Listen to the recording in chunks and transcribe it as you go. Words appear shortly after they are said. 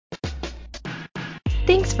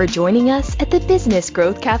Thanks for joining us at the Business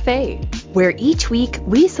Growth Cafe, where each week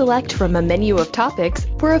we select from a menu of topics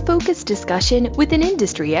for a focused discussion with an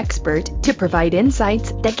industry expert to provide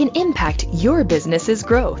insights that can impact your business's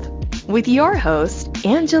growth. With your host,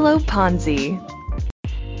 Angelo Ponzi.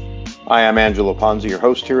 Hi, I'm Angelo Ponzi, your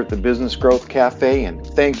host here at the Business Growth Cafe, and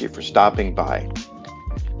thank you for stopping by.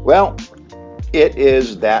 Well, it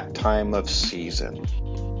is that time of season.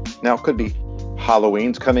 Now, it could be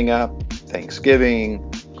Halloween's coming up, Thanksgiving,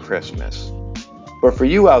 Christmas. But for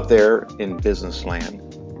you out there in business land,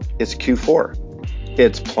 it's Q4.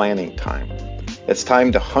 It's planning time. It's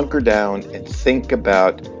time to hunker down and think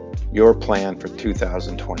about your plan for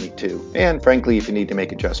 2022. And frankly, if you need to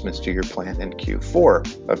make adjustments to your plan in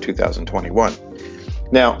Q4 of 2021.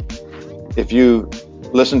 Now, if you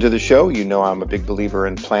listen to the show, you know I'm a big believer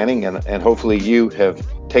in planning, and hopefully you have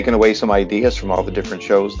taken away some ideas from all the different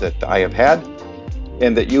shows that I have had,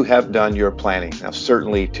 and that you have done your planning. Now,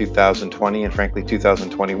 certainly 2020 and frankly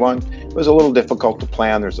 2021 was a little difficult to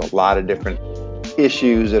plan. There's a lot of different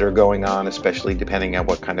issues that are going on, especially depending on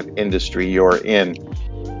what kind of industry you're in.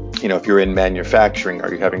 You know, if you're in manufacturing,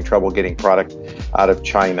 are you having trouble getting product out of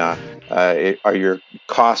China? Are your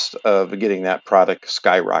costs of getting that product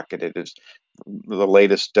skyrocketed? The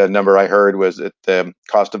latest number I heard was that the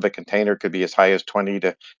cost of a container could be as high as $20,000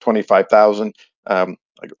 to $25,000.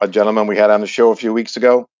 A gentleman we had on the show a few weeks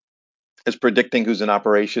ago is predicting, who's in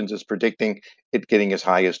operations, is predicting it getting as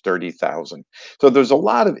high as $30,000. So there's a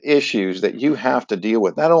lot of issues that you have to deal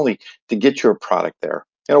with, not only to get your product there,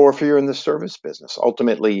 or if you're in the service business.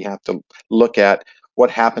 Ultimately, you have to look at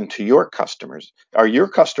what happened to your customers. Are your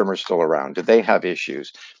customers still around? Do they have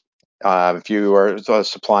issues? If you are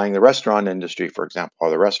supplying the restaurant industry, for example, are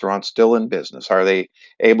the restaurants still in business? Are they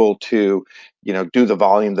able to, do the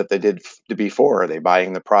volume that they did before? Are they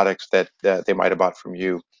buying the products that they might have bought from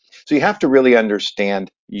you? So you have to really understand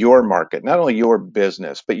your market, not only your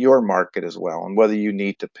business, but your market as well, and whether you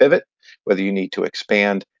need to pivot, whether you need to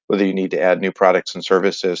expand, whether you need to add new products and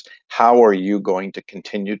services. How are you going to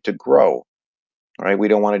continue to grow? All right, we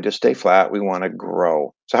don't want to just stay flat. We want to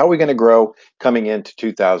grow. So how are we going to grow coming into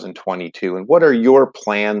 2022? And what are your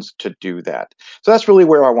plans to do that? So that's really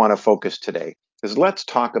where I want to focus today, is let's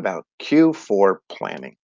talk about Q4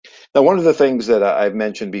 planning. Now, one of the things that I've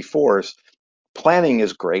mentioned before is planning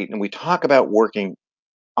is great. And we talk about working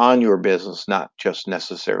on your business, not just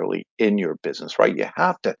necessarily in your business, right? You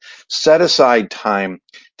have to set aside time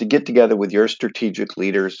to get together with your strategic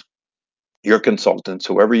leaders, your consultants,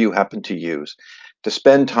 whoever you happen to use, to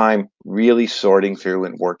spend time really sorting through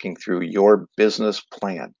and working through your business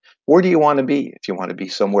plan. Where do you want to be? If you want to be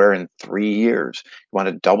somewhere in 3 years, you want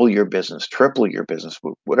to double your business, triple your business,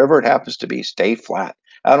 whatever it happens to be, stay flat.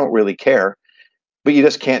 I don't really care, but you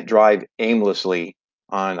just can't drive aimlessly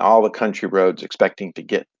on all the country roads expecting to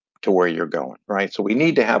get to where you're going, right? So we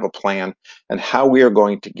need to have a plan and how we are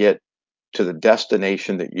going to get to the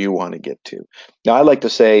destination that you want to get to. Now, I like to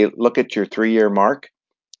say, look at your 3-year mark,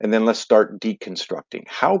 and then let's start deconstructing.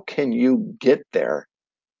 How can you get there?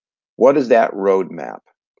 What is that roadmap?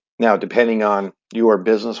 Now, depending on your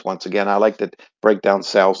business, once again, I like to break down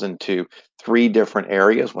sales into 3 different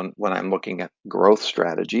areas when I'm looking at growth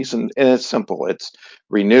strategies. And it's simple. It's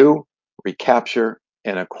renew, recapture,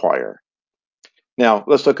 and acquire. Now,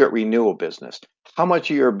 let's look at renewal business. How much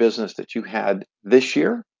of your business that you had this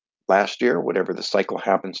year, last year, whatever the cycle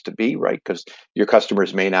happens to be, right? Because your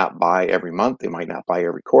customers may not buy every month, they might not buy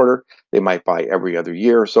every quarter, they might buy every other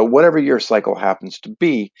year. So whatever your cycle happens to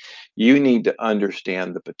be, you need to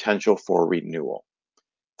understand the potential for renewal.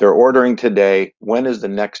 They're ordering today. When is the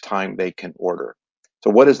next time they can order? So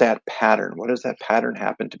what is that pattern? What does that pattern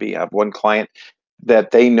happen to be? I have one client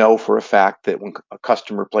that they know for a fact that when a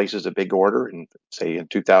customer places a big order, and say in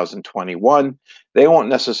 2021, they won't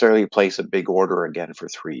necessarily place a big order again for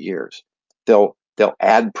 3 years. They'll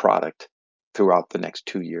add product throughout the next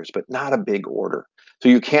 2 years, but not a big order. So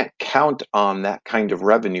you can't count on that kind of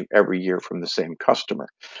revenue every year from the same customer.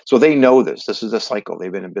 So they know this. This is a cycle.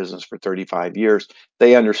 They've been in business for 35 years.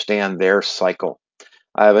 They understand their cycle.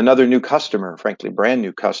 I have another new customer, frankly, brand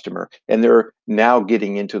new customer, and they're now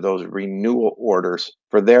getting into those renewal orders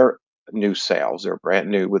for their new sales. They're brand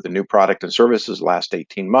new with the new product and services the last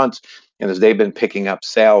 18 months. And as they've been picking up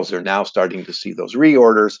sales, they're now starting to see those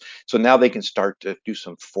reorders. So now they can start to do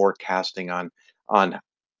some forecasting on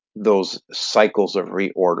those cycles of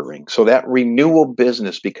reordering. So that renewal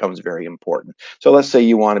business becomes very important. So let's say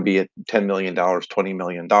you want to be at $10 million, $20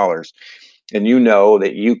 million, and you know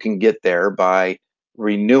that you can get there by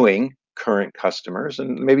renewing current customers,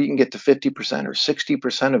 and maybe you can get to 50% or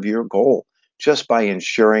 60% of your goal just by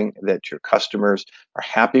ensuring that your customers are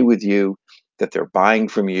happy with you, that they're buying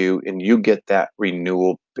from you, and you get that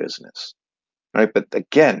renewal business, right? But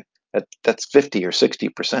again, that's 50 or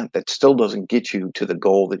 60%. That still doesn't get you to the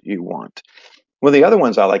goal that you want. One of the other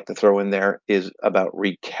ones I like to throw in there is about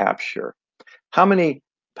recapture. How many,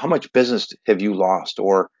 how much business have you lost,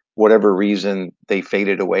 or whatever reason they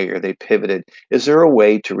faded away or they pivoted? Is there a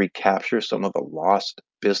way to recapture some of the lost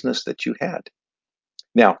business that you had?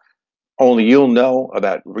 Now, only you'll know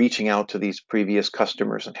about reaching out to these previous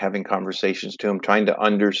customers and having conversations to them, trying to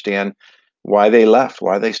understand why they left,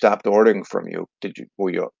 why they stopped ordering from you.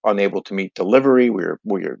 Were you unable to meet delivery?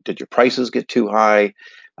 Did your prices get too high?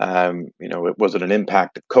 Was it an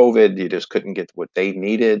impact of COVID? You just couldn't get what they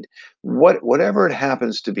needed. Whatever it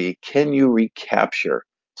happens to be, can you recapture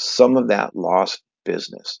some of that lost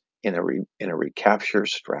business in a recapture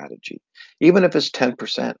strategy, even if it's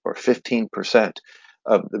 10% or 15%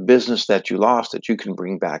 of the business that you lost that you can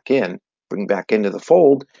bring back into the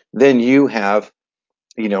fold? Then you have,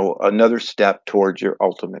 another step towards your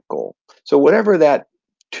ultimate goal. So whatever that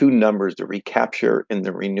two numbers, the recapture and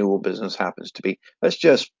the renewal business, happens to be, let's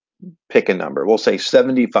just pick a number. We'll say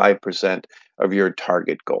 75% of your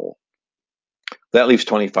target goal. That leaves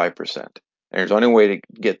 25%. There's only way to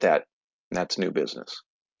get that, and that's new business.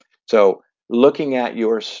 So looking at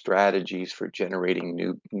your strategies for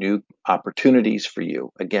generating new opportunities for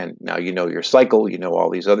you. Again, now you know your cycle, you know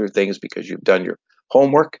all these other things because you've done your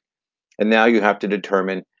homework, and now you have to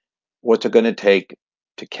determine what's it going to take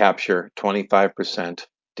to capture 25%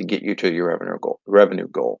 to get you to your revenue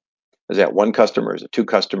goal. Is that one customer? Is it two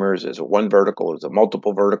customers? Is it one vertical? Is it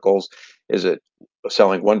multiple verticals? Is it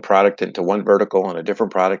selling one product into one vertical and a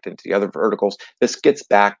different product into the other verticals? This gets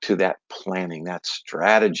back to that planning, that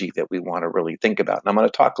strategy that we want to really think about. And I'm going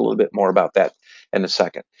to talk a little bit more about that in a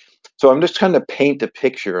second. So I'm just trying to paint a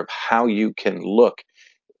picture of how you can look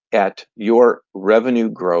at your revenue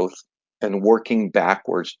growth and working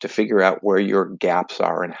backwards to figure out where your gaps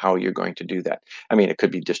are and how you're going to do that. I mean, it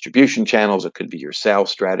could be distribution channels, it could be your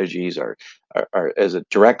sales strategies, or is it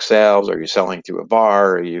direct sales? Are you selling through a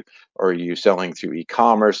VAR? Are you selling through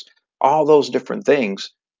e-commerce? All those different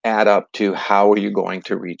things add up to how are you going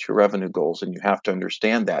to reach your revenue goals, and you have to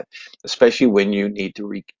understand that, especially when you need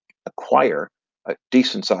to acquire a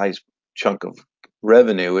decent sized chunk of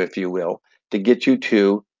revenue, if you will, to get you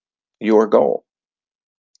to your goal.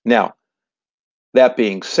 Now, that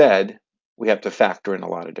being said, we have to factor in a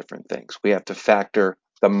lot of different things. We have to factor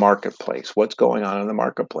the marketplace, what's going on in the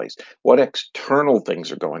marketplace, what external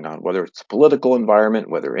things are going on, whether it's the political environment,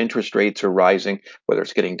 whether interest rates are rising, whether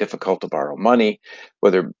it's getting difficult to borrow money,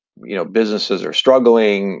 whether businesses are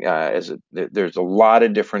struggling. There's a lot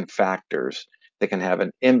of different factors that can have an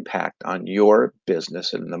impact on your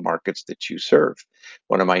business and the markets that you serve.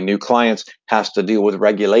 One of my new clients has to deal with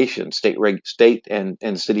regulations, state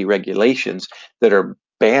and city regulations that are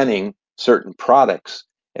banning certain products,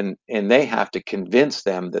 and they have to convince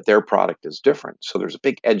them that their product is different. So there's a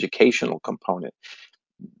big educational component.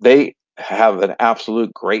 They have an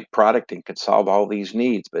absolute great product and can solve all these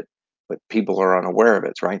needs, but people are unaware of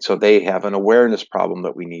it, right? So they have an awareness problem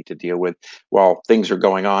that we need to deal with. While things are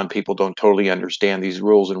going on, people don't totally understand these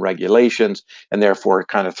rules and regulations, and therefore it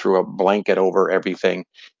kind of threw a blanket over everything,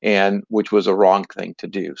 and which was a wrong thing to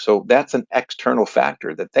do. So that's an external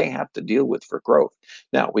factor that they have to deal with for growth.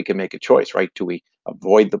 Now we can make a choice, right? Do we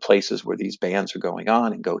avoid the places where these bans are going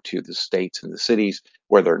on and go to the states and the cities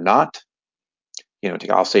where they're not?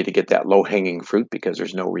 I'll say to get that low-hanging fruit, because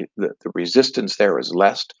there's the resistance there is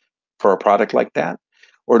less for a product like that.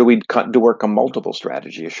 Or do we work a multiple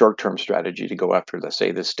strategy, a short-term strategy to go after, let's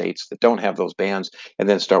say, the states that don't have those bans, and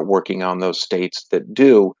then start working on those states that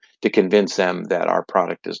do to convince them that our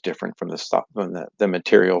product is different from the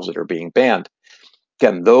materials that are being banned.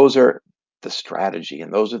 Again, those are the strategy,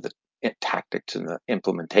 and those are the tactics and the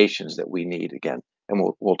implementations that we need, again, and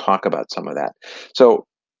we'll talk about some of that. So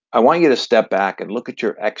I want you to step back and look at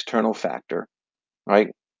your external factor, right?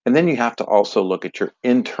 And then you have to also look at your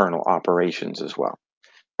internal operations as well,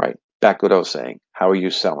 right? Back to what I was saying. How are you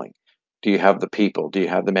selling? Do you have the people? Do you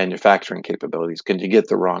have the manufacturing capabilities? Can you get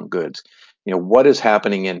the wrong goods? What is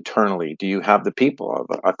happening internally? Do you have the people?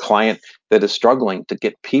 A client that is struggling to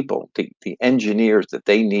get people, the engineers that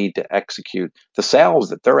they need to execute the sales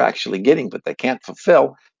that they're actually getting, but they can't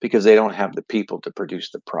fulfill because they don't have the people to produce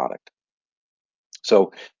the product.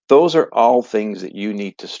 So those are all things that you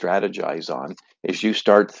need to strategize on as you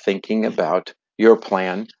start thinking about your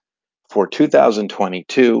plan for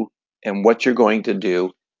 2022 and what you're going to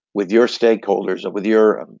do with your stakeholders, with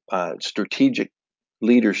your strategic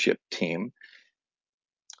leadership team,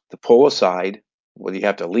 to pull aside whether you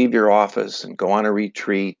have to leave your office and go on a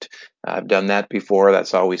retreat. I've done that before.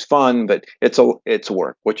 That's always fun, but it's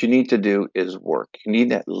work. What you need to do is work. You need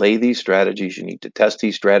to lay these strategies. You need to test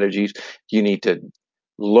these strategies. You need to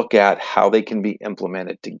look at how they can be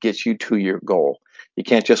implemented to get you to your goal. You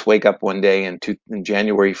can't just wake up one day in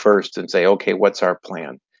January 1st and say, okay, what's our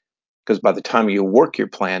plan? Because by the time you work your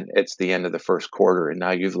plan, it's the end of the first quarter, and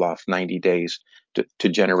now you've lost 90 days to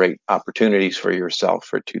generate opportunities for yourself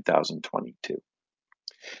for 2022.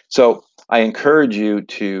 So I encourage you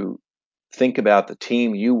to think about the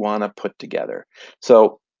team you want to put together.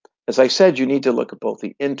 So, as I said, you need to look at both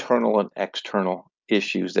the internal and external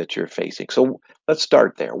issues that you're facing. So, let's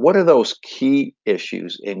start there. What are those key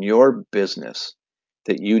issues in your business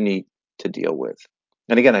that you need to deal with?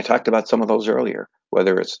 And again, I talked about some of those earlier,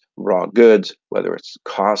 whether it's raw goods, whether it's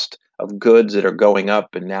cost of goods that are going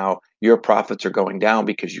up and now your profits are going down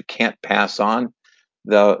because you can't pass on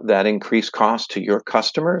that increased cost to your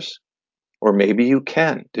customers. Or maybe you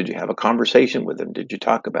can. Did you have a conversation with them? Did you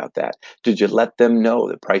talk about that? Did you let them know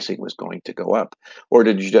that pricing was going to go up? Or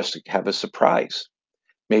did you just have a surprise?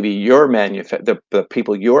 Maybe the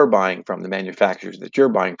people you're buying from, the manufacturers that you're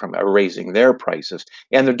buying from, are raising their prices,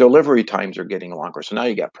 and their delivery times are getting longer. So now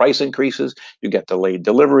you got price increases, you get delayed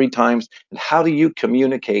delivery times. And how do you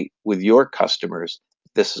communicate with your customers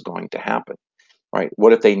this is going to happen? Right?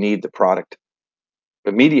 What if they need the product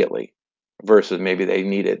immediately versus maybe they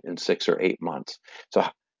need it in 6 or 8 months? So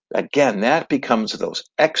again, that becomes those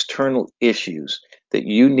external issues that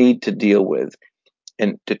you need to deal with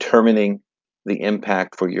in determining the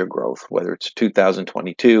impact for your growth, whether it's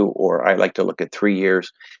 2022, or I like to look at 3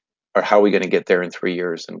 years, or how are we going to get there in 3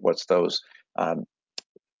 years, and what's those um,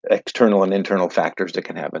 external and internal factors that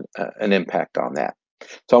can have an impact on that.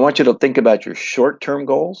 So I want you to think about your short-term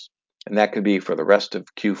goals, and that could be for the rest of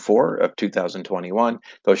Q4 of 2021.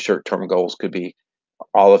 Those short-term goals could be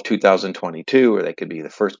all of 2022, or they could be the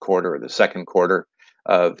first quarter or the second quarter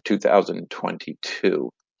of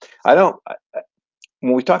 2022. I don't,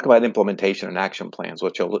 when we talk about implementation and action plans,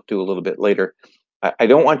 which I'll do a little bit later, I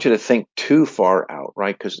don't want you to think too far out,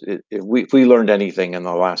 right? Because if we learned anything in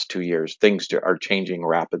the last 2 years, things are changing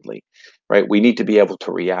rapidly, right? We need to be able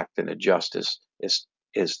to react and adjust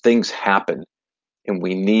as things happen, and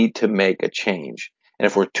we need to make a change. And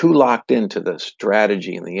if we're too locked into the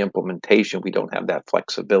strategy and the implementation, we don't have that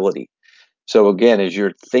flexibility. So again, as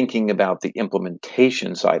you're thinking about the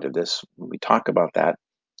implementation side of this, when we talk about that,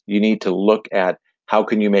 you need to look at how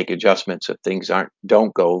can you make adjustments if things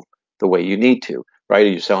don't go the way you need to, right? Are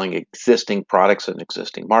you selling existing products in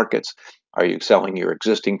existing markets? Are you selling your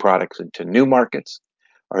existing products into new markets?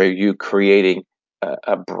 Are you creating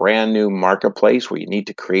a brand new marketplace where you need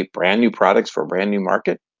to create brand new products for a brand new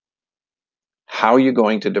market? How are you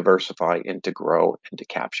going to diversify and to grow and to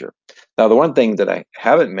capture? Now, the one thing that I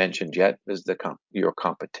haven't mentioned yet is your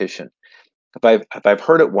competition. If I've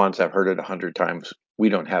heard it once, I've heard it 100 times. We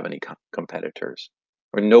don't have any competitors,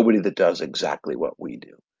 or nobody that does exactly what we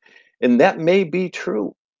do. And that may be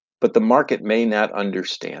true, but the market may not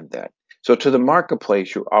understand that. So to the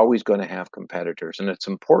marketplace, you're always going to have competitors. And it's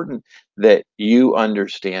important that you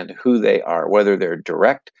understand who they are, whether they're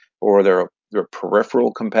direct or they're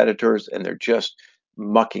peripheral competitors, and they're just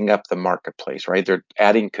mucking up the marketplace, right? They're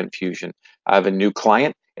adding confusion. I have a new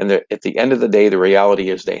client, and at the end of the day, the reality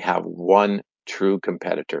is they have one true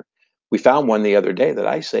competitor. We found one the other day that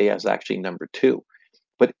I say is actually number two.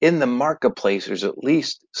 But in the marketplace, there's at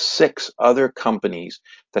least 6 other companies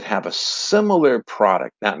that have a similar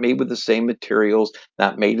product, not made with the same materials,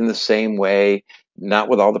 not made in the same way, not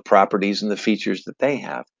with all the properties and the features that they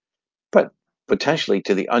have. But potentially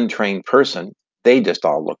to the untrained person, they just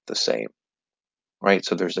all look the same, right?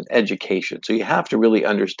 So there's an education. So you have to really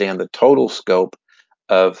understand the total scope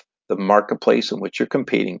of the marketplace in which you're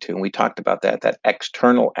competing to. And we talked about that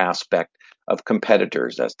external aspect of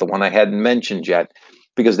competitors. That's the one I hadn't mentioned yet,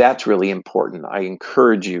 because that's really important. I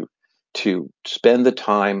encourage you to spend the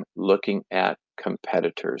time looking at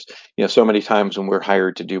competitors. So many times when we're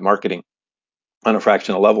hired to do marketing on a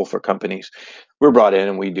fractional level for companies, we're brought in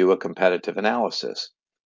and we do a competitive analysis.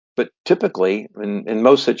 But typically, in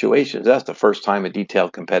most situations, that's the first time a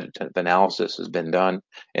detailed competitive analysis has been done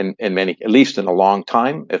in many, at least in a long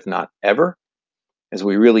time, if not ever, as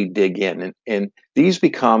we really dig in. And these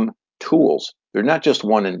become tools. They're not just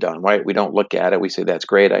one and done, right? We don't look at it. We say, that's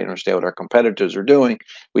great. I understand what our competitors are doing.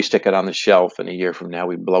 We stick it on the shelf, and a year from now,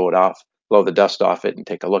 we blow it off, blow the dust off it, and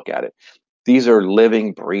take a look at it. These are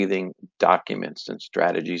living, breathing documents and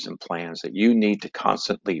strategies and plans that you need to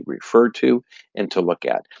constantly refer to and to look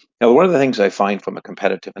at. Now, one of the things I find from a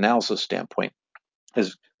competitive analysis standpoint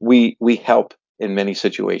is we help in many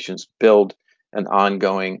situations build an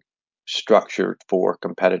ongoing structure for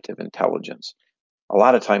competitive intelligence. A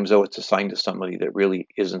lot of times, though, it's assigned to somebody that really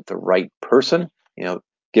isn't the right person. You know,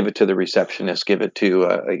 give it to the receptionist, give it to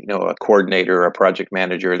a coordinator or a project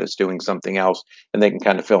manager that's doing something else, and they can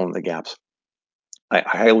kind of fill in the gaps. I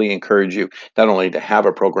highly encourage you not only to have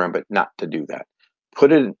a program, but not to do that.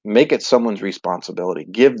 Make it someone's responsibility.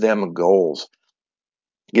 Give them goals.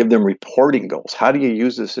 Give them reporting goals. How do you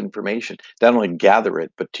use this information? Not only gather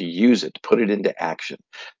it, but to use it, to put it into action.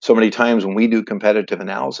 So many times when we do competitive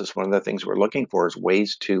analysis, one of the things we're looking for is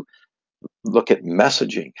ways to look at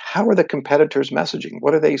messaging. How are the competitors messaging?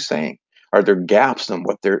 What are they saying? Are there gaps in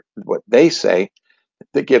what they say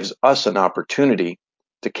that gives us an opportunity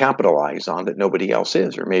to capitalize on that nobody else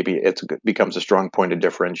is? Or maybe it becomes a strong point of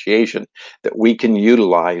differentiation that we can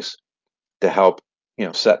utilize to help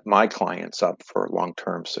set my clients up for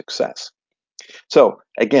long-term success. So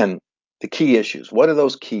again, the key issues. What are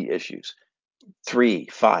those key issues? 3,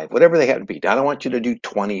 5, whatever they have to be. I don't want you to do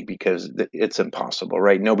 20 because it's impossible,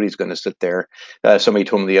 right? Nobody's going to sit there. Somebody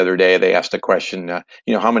told me the other day, they asked a question,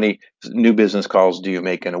 how many new business calls do you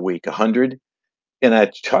make in a week? 100? And I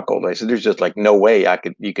chuckled. I said, there's just like no way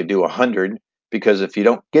you could do 100, because if you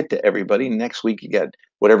don't get to everybody, next week you get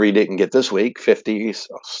whatever you didn't get this week, 50,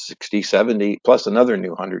 60, 70, plus another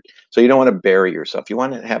new 100. So you don't want to bury yourself. You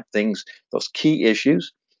want to have those key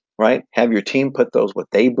issues, right? Have your team put those what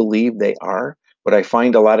they believe they are. What I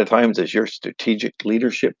find a lot of times is your strategic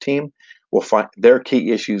leadership team will find their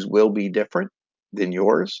key issues will be different than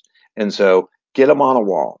yours. And so get them on a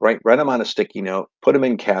wall, right? Write them on a sticky note, put them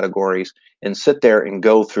in categories, and sit there and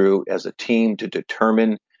go through as a team to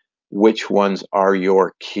determine which ones are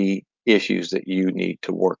your key issues that you need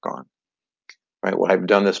to work on. Right? Well, I've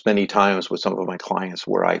done this many times with some of my clients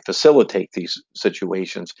where I facilitate these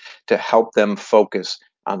situations to help them focus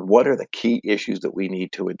on what are the key issues that we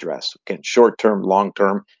need to address. Again, short term, long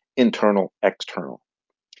term, internal, external.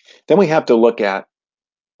 Then we have to look at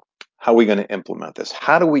how are we going to implement this?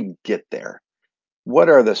 How do we get there? What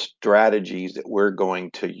are the strategies that we're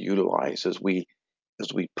going to utilize as we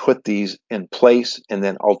put these in place, and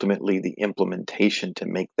then ultimately the implementation to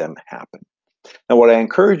make them happen? Now, what I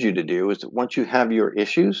encourage you to do is that once you have your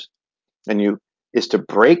issues, is to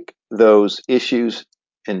break those issues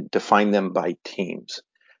and define them by teams,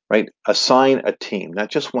 right? Assign a team,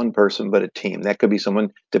 not just one person, but a team. That could be someone,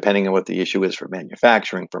 depending on what the issue is, from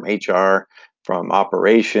manufacturing, from HR, from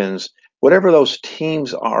operations, whatever those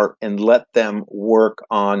teams are, and let them work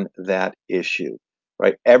on that issue,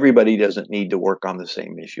 right? Everybody doesn't need to work on the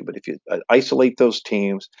same issue, but if you isolate those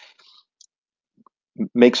teams,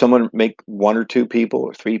 make one or two people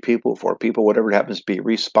or three people, four people, whatever it happens to be,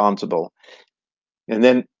 responsible, and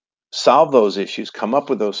then solve those issues, come up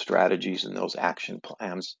with those strategies and those action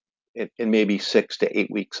plans in maybe 6 to 8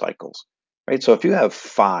 week cycles, right? So if you have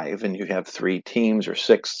 5 and you have 3 teams, or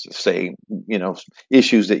 6, say,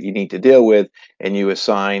 issues that you need to deal with, and you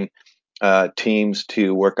assign teams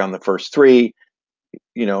to work on the first 3,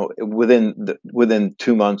 within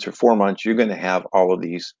 2 months or 4 months, you're going to have all of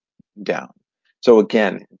these down. So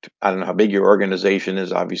again, I don't know how big your organization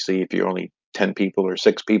is. Obviously, if you're only 10 people or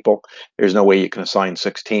 6 people, there's no way you can assign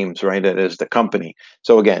 6 teams, right? It is the company.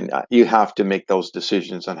 So again, you have to make those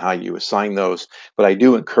decisions on how you assign those. But I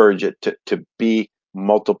do encourage it to be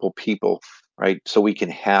multiple people, right? So we can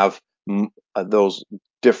have those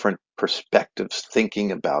different perspectives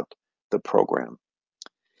thinking about the program.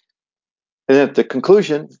 And at the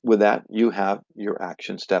conclusion with that, you have your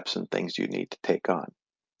action steps and things you need to take on.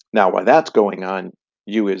 Now, while that's going on,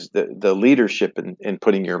 you as the leadership in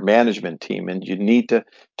putting your management team in, you need to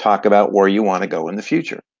talk about where you want to go in the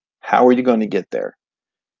future. How are you going to get there?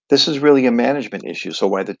 This is really a management issue. So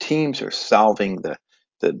while the teams are solving the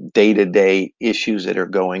day-to-day issues that are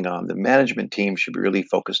going on, the management team should be really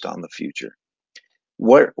focused on the future.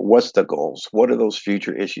 What's the goals? What are those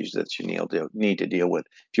future issues that you need to deal with?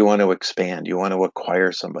 If you want to expand, you want to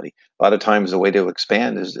acquire somebody. A lot of times the way to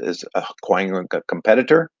expand is acquiring a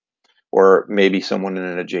competitor, or maybe someone in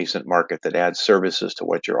an adjacent market that adds services to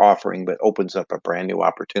what you're offering, but opens up a brand new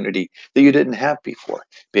opportunity that you didn't have before.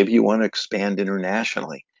 Maybe you want to expand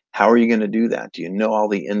internationally. How are you going to do that? Do you know all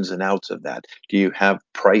the ins and outs of that? Do you have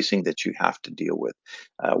pricing that you have to deal with?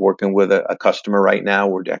 Working with a customer right now,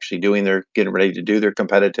 we're actually getting ready to do their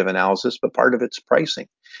competitive analysis, but part of it's pricing.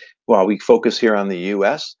 While we focus here on the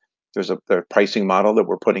US, there's a pricing model that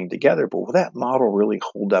we're putting together, but will that model really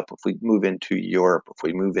hold up if we move into Europe, if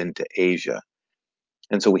we move into Asia?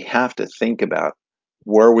 And so we have to think about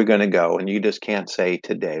where are we going to go? And you just can't say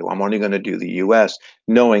today, well, I'm only going to do the US,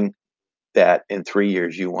 knowing that in 3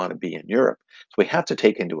 years you want to be in Europe. So we have to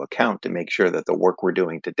take into account to make sure that the work we're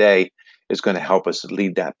doing today is going to help us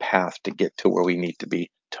lead that path to get to where we need to be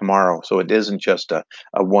tomorrow. So it isn't just a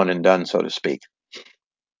one and done, so to speak.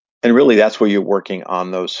 And really, that's where you're working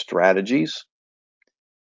on those strategies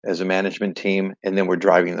as a management team, and then we're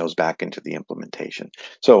driving those back into the implementation.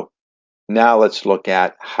 So now let's look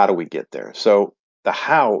at how do we get there. So the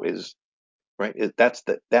how is right. That's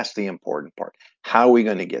the important part. How are we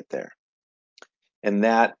going to get there? And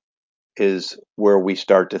that is where we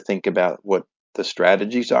start to think about what the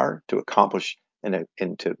strategies are to accomplish and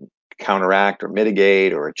to counteract or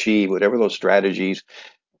mitigate or achieve whatever those strategies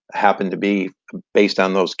happen to be based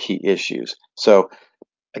on those key issues. So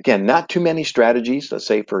again, not too many strategies, let's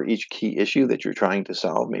say for each key issue that you're trying to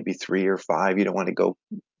solve, maybe 3 or 5. You don't want to go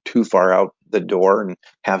too far out the door and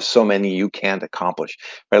have so many you can't accomplish.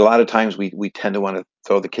 Right? A lot of times we tend to want to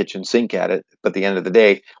throw the kitchen sink at it, but at the end of the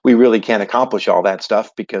day, we really can't accomplish all that stuff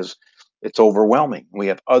because it's overwhelming. We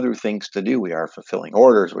have other things to do. We are fulfilling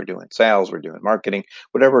orders, we're doing sales, we're doing marketing,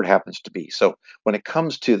 whatever it happens to be. So when it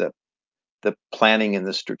comes to the planning and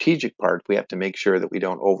the strategic part, we have to make sure that we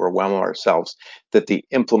don't overwhelm ourselves, that the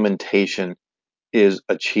implementation is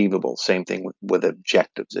achievable. Same thing with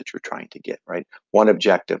objectives that you're trying to get, right? One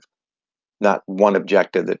objective, not one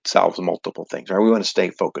objective that solves multiple things, right? We want to stay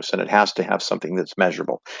focused and it has to have something that's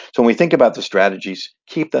measurable. So when we think about the strategies,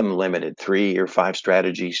 keep them limited, 3 or 5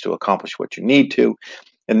 strategies to accomplish what you need to.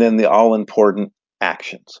 And then the all important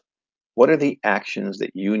actions. What are the actions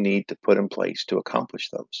that you need to put in place to accomplish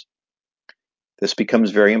those? This becomes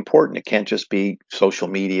very important. It can't just be social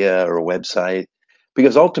media or a website,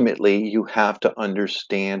 because ultimately you have to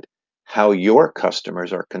understand how your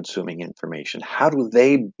customers are consuming information. How do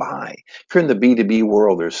they buy? If you're in the B2B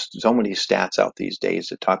world, there's so many stats out these days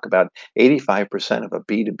that talk about 85% of a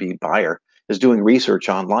B2B buyer is doing research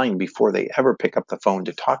online before they ever pick up the phone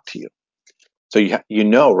to talk to you. So you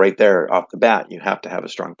know right there off the bat, you have to have a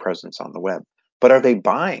strong presence on the web. But are they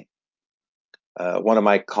buying? One of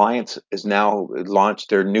my clients has now launched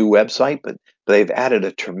their new website, but they've added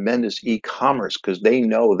a tremendous e-commerce because they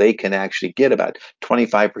know they can actually get about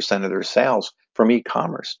 25% of their sales from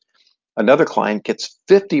e-commerce. Another client gets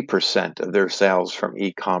 50% of their sales from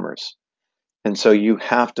e-commerce. And so you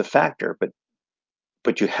have to factor,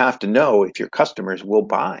 but you have to know if your customers will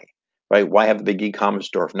buy, right? Why have a big e-commerce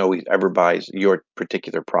store if nobody ever buys your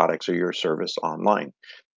particular products or your service online?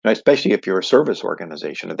 Now, especially if you're a service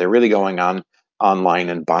organization, if they're really going on online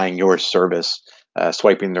and buying your service,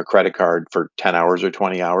 swiping their credit card for 10 hours or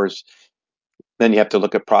 20 hours, then you have to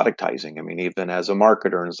look at productizing. I mean, even as a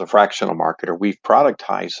marketer and as a fractional marketer, we've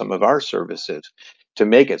productized some of our services to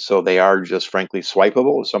make it so they are just frankly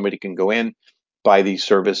swipeable. Somebody can go in, buy these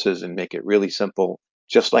services and make it really simple,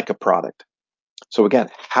 just like a product. So again,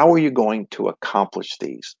 how are you going to accomplish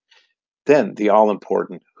these? Then the all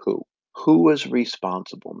important who. Who is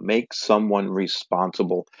responsible? Make someone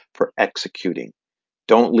responsible for executing.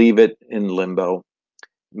 Don't leave it in limbo.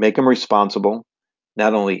 Make them responsible.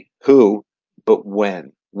 Not only who, but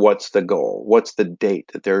when. What's the goal? What's the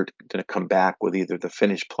date that they're going to come back with either the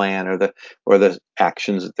finished plan or the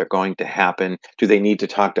actions that they're going to happen? Do they need to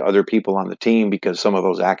talk to other people on the team because some of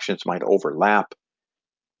those actions might overlap?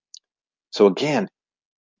 So again,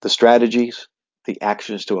 the strategies, the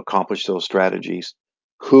actions to accomplish those strategies,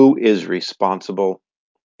 who is responsible,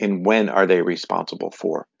 and when are they responsible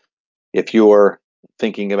for? If you're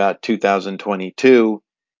thinking about 2022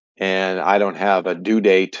 and I don't have a due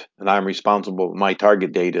date and I'm responsible, my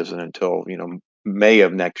target date isn't until, May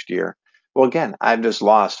of next year. Well, again, I've just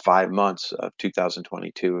lost 5 months of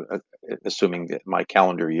 2022, assuming that my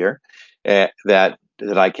calendar year, that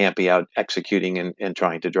I can't be out executing and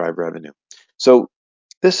trying to drive revenue. So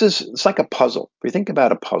it's like a puzzle. If you think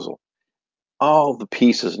about a puzzle, all the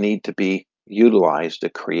pieces need to be utilized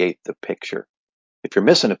to create the picture. If you're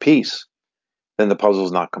missing a piece, then the puzzle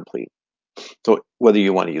is not complete. So whether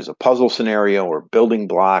you want to use a puzzle scenario or building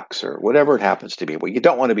blocks or whatever it happens to be, what you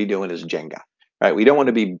don't want to be doing is Jenga, right? We don't want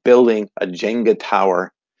to be building a Jenga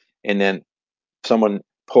tower and then someone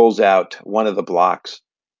pulls out one of the blocks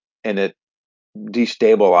and it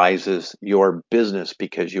destabilizes your business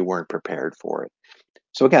because you weren't prepared for it.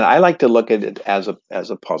 So again, I like to look at it as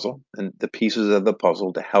a puzzle and the pieces of the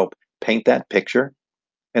puzzle to help paint that picture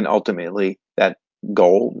and ultimately that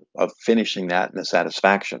goal of finishing that and the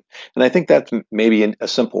satisfaction. And I think that's maybe a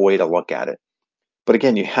simple way to look at it. But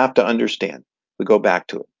again, you have to understand, we go back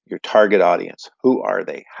to it, your target audience. Who are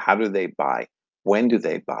they? How do they buy? When do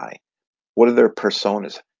they buy? What are their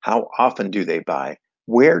personas? How often do they buy?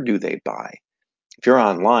 Where do they buy? If you're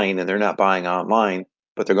online and they're not buying online,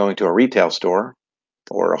 but they're going to a retail store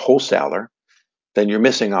or a wholesaler, then you're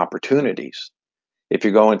missing opportunities. If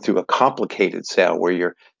you're going through a complicated sale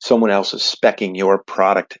where someone else is speccing your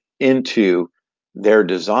product into their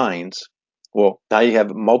designs, well, now you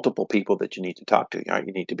have multiple people that you need to talk to.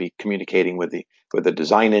 You need to be communicating with the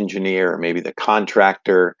design engineer or maybe the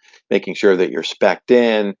contractor, making sure that you're specced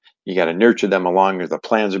in. You got to nurture them along as the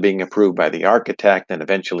plans are being approved by the architect and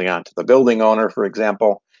eventually onto the building owner, for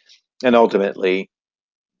example. And ultimately,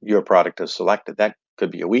 your product is selected. That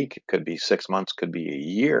could be a week, it could be 6 months, could be a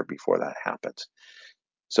year before that happens.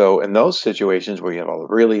 So in those situations where you have a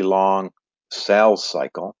really long sales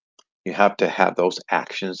cycle, you have to have those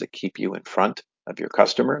actions that keep you in front of your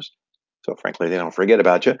customers. So frankly, they don't forget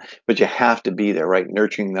about you, but you have to be there, right?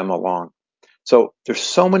 Nurturing them along. So there's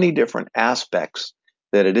so many different aspects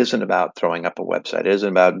that it isn't about throwing up a website. It isn't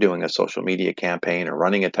about doing a social media campaign or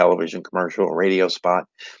running a television commercial or radio spot,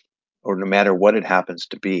 or no matter what it happens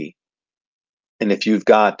to be. And if you've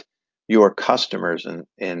got your customers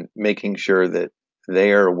and making sure that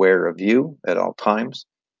they are aware of you at all times.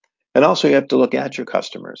 And also you have to look at your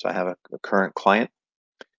customers. I have a current client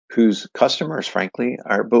whose customers, frankly,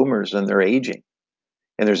 are boomers and they're aging.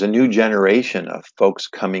 And there's a new generation of folks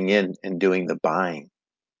coming in and doing the buying.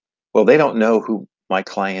 Well, they don't know who my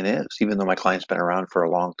client is, even though my client's been around for a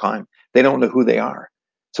long time. They don't know who they are.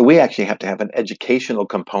 So we actually have to have an educational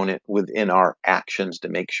component within our actions to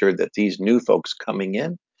make sure that these new folks coming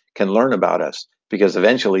in can learn about us, because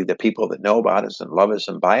eventually the people that know about us and love us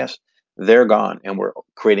and buy us, they're gone, and we're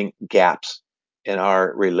creating gaps in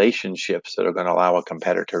our relationships that are going to allow a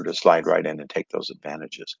competitor to slide right in and take those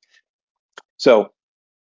advantages. So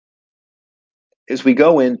as we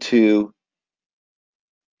go into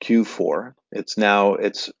Q4, it's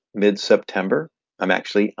mid-September. I'm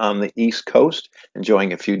actually on the East Coast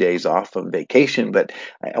enjoying a few days off of vacation, but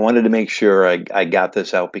I wanted to make sure I got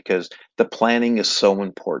this out because the planning is so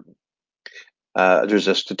important. There's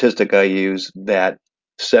a statistic I use that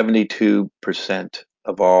 72%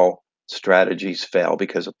 of all strategies fail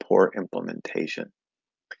because of poor implementation.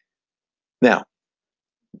 Now,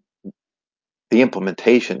 the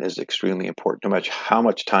implementation is extremely important. No matter how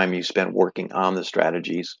much time you spend working on the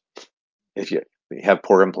strategies, if you have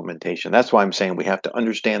poor implementation. That's why I'm saying we have to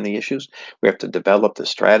understand the issues. We have to develop the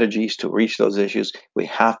strategies to reach those issues. We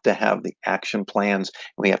have to have the action plans,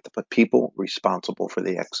 and we have to put people responsible for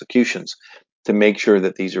the executions to make sure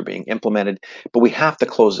that these are being implemented. But we have to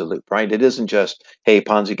close the loop, right? It isn't just, hey,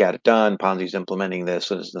 Ponzi got it done, Ponzi's implementing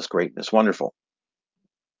this, and isn't this great and it's wonderful.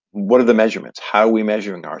 What are the measurements? How are we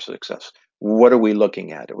measuring our success? What are we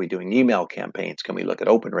looking at? Are we doing email campaigns? Can we look at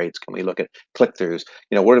open rates? Can we look at click-throughs?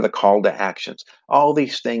 What are the call to actions? All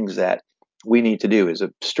these things that we need to do. Is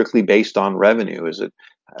it strictly based on revenue? Is it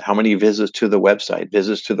how many visits to the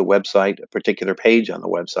website, a particular page on the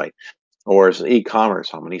website? Or is it e-commerce?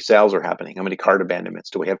 How many sales are happening? How many cart abandonments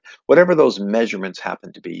do we have? Whatever those measurements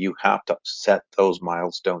happen to be, you have to set those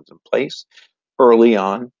milestones in place early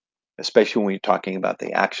on, especially when you're talking about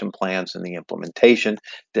the action plans and the implementation,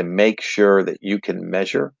 to make sure that you can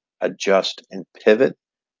measure, adjust, and pivot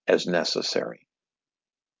as necessary.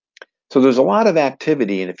 So there's a lot of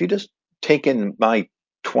activity, and if you just take in my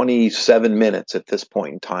 27 minutes at this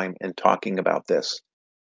point in time and talking about this,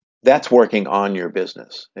 that's working on your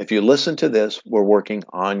business. If you listen to this, we're working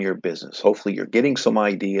on your business. Hopefully you're getting some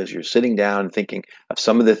ideas, you're sitting down and thinking of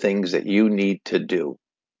some of the things that you need to do.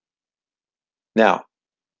 Now,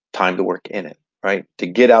 time to work in it, right? To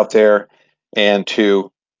get out there and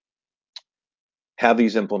to have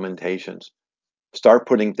these implementations, start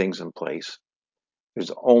putting things in place.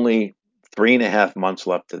 There's only 3.5 months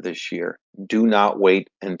left of this year. Do not wait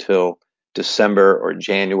until December or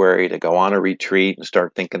January to go on a retreat and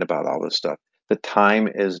start thinking about all this stuff. The time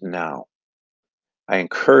is now. I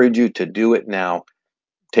encourage you to do it now.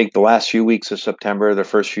 Take the last few weeks of September, the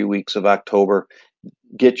first few weeks of October,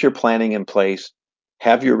 get your planning in place,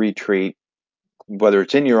 have your retreat, whether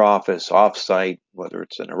it's in your office, off-site, whether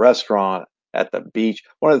it's in a restaurant, at the beach.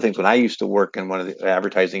 One of the things when I used to work in one of the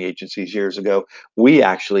advertising agencies years ago, we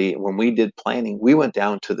actually, when we did planning, we went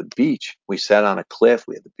down to the beach. We sat on a cliff.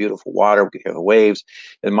 We had the beautiful water. We could hear the waves.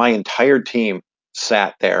 And my entire team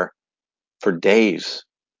sat there for days.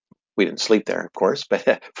 We didn't sleep there, of course,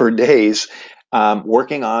 but for days,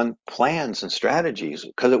 working on plans and strategies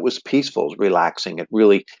because it was peaceful, it was relaxing. It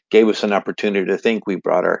really gave us an opportunity to think. We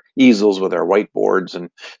brought our easels with our whiteboards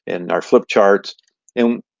and our flip charts,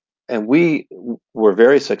 and we were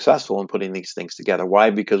very successful in putting these things together. Why?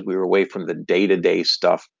 Because we were away from the day-to-day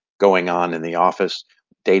stuff going on in the office,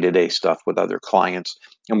 day-to-day stuff with other clients,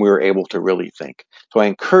 and we were able to really think. So I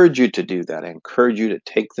encourage you to do that. I encourage you to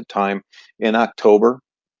take the time in October.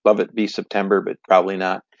 Love it be September, but probably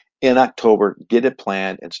not. in October, get it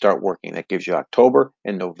planned and start working. That gives you October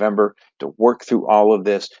and November to work through all of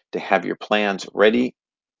this, to have your plans ready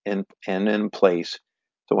and in place.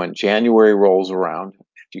 So when January rolls around,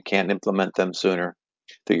 if you can't implement them sooner,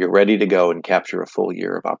 that you're ready to go and capture a full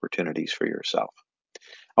year of opportunities for yourself.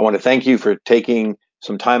 I want to thank you for taking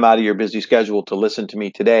some time out of your busy schedule to listen to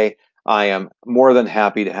me today. I am more than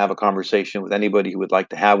happy to have a conversation with anybody who would like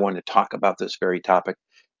to have one to talk about this very topic.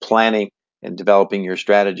 Planning and developing your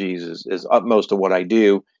strategies is utmost of what I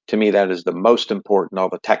do. To me, that is the most important. All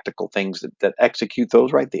the technical things that execute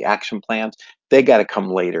those, right? The action plans, they got to come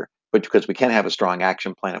later. But because we can't have a strong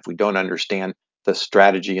action plan if we don't understand the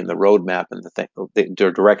strategy and the roadmap and the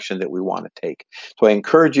direction that we want to take. So I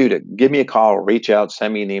encourage you to give me a call, reach out,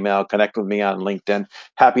 send me an email, connect with me on LinkedIn.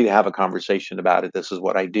 Happy to have a conversation about it. This is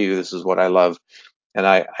what I do. This is what I love. And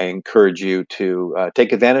I encourage you to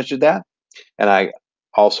take advantage of that. And I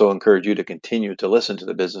also encourage you to continue to listen to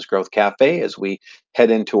the Business Growth Cafe as we head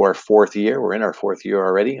into our fourth year. We're in our fourth year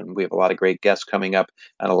already, and we have a lot of great guests coming up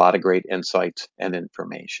and a lot of great insights and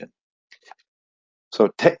information. So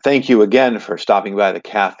thank you again for stopping by the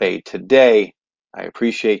cafe today. I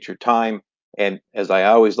appreciate your time. And as I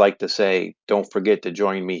always like to say, don't forget to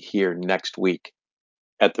join me here next week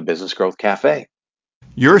at the Business Growth Cafe.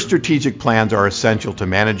 Your strategic plans are essential to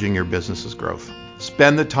managing your business's growth.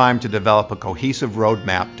 Spend the time to develop a cohesive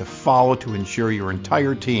roadmap to follow to ensure your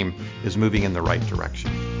entire team is moving in the right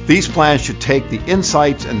direction. These plans should take the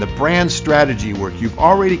insights and the brand strategy work you've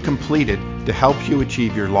already completed to help you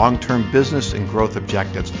achieve your long-term business and growth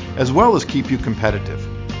objectives, as well as keep you competitive.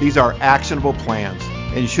 These are actionable plans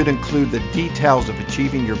and should include the details of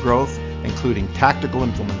achieving your growth, including tactical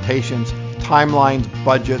implementations, timelines,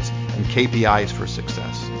 budgets, and KPIs for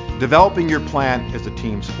success. Developing your plan is a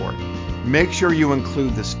team sport. Make sure you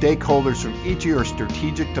include the stakeholders from each of your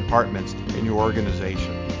strategic departments in your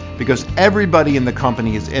organization, because everybody in the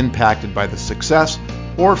company is impacted by the success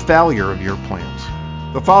or failure of your plans.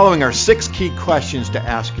 The following are 6 key questions to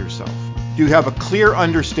ask yourself. Do you have a clear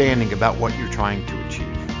understanding about what you're trying to achieve?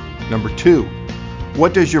 Number 2,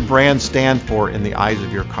 what does your brand stand for in the eyes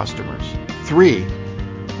of your customers? 3,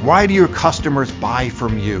 why do your customers buy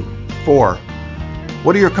from you? 4,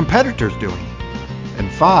 what are your competitors doing?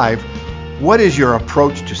 And 5, what is your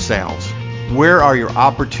approach to sales? Where are your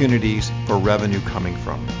opportunities for revenue coming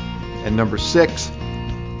from? And number 6,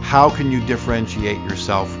 how can you differentiate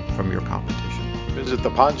yourself from your competition? Visit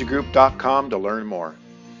theponzigroup.com to learn more.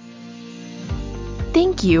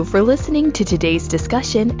 Thank you for listening to today's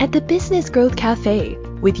discussion at the Business Growth Cafe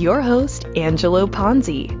with your host, Angelo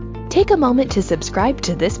Ponzi. Take a moment to subscribe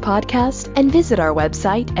to this podcast and visit our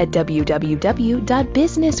website at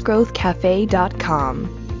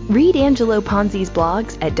www.businessgrowthcafe.com. Read Angelo Ponzi's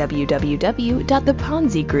blogs at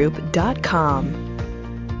www.theponzigroup.com.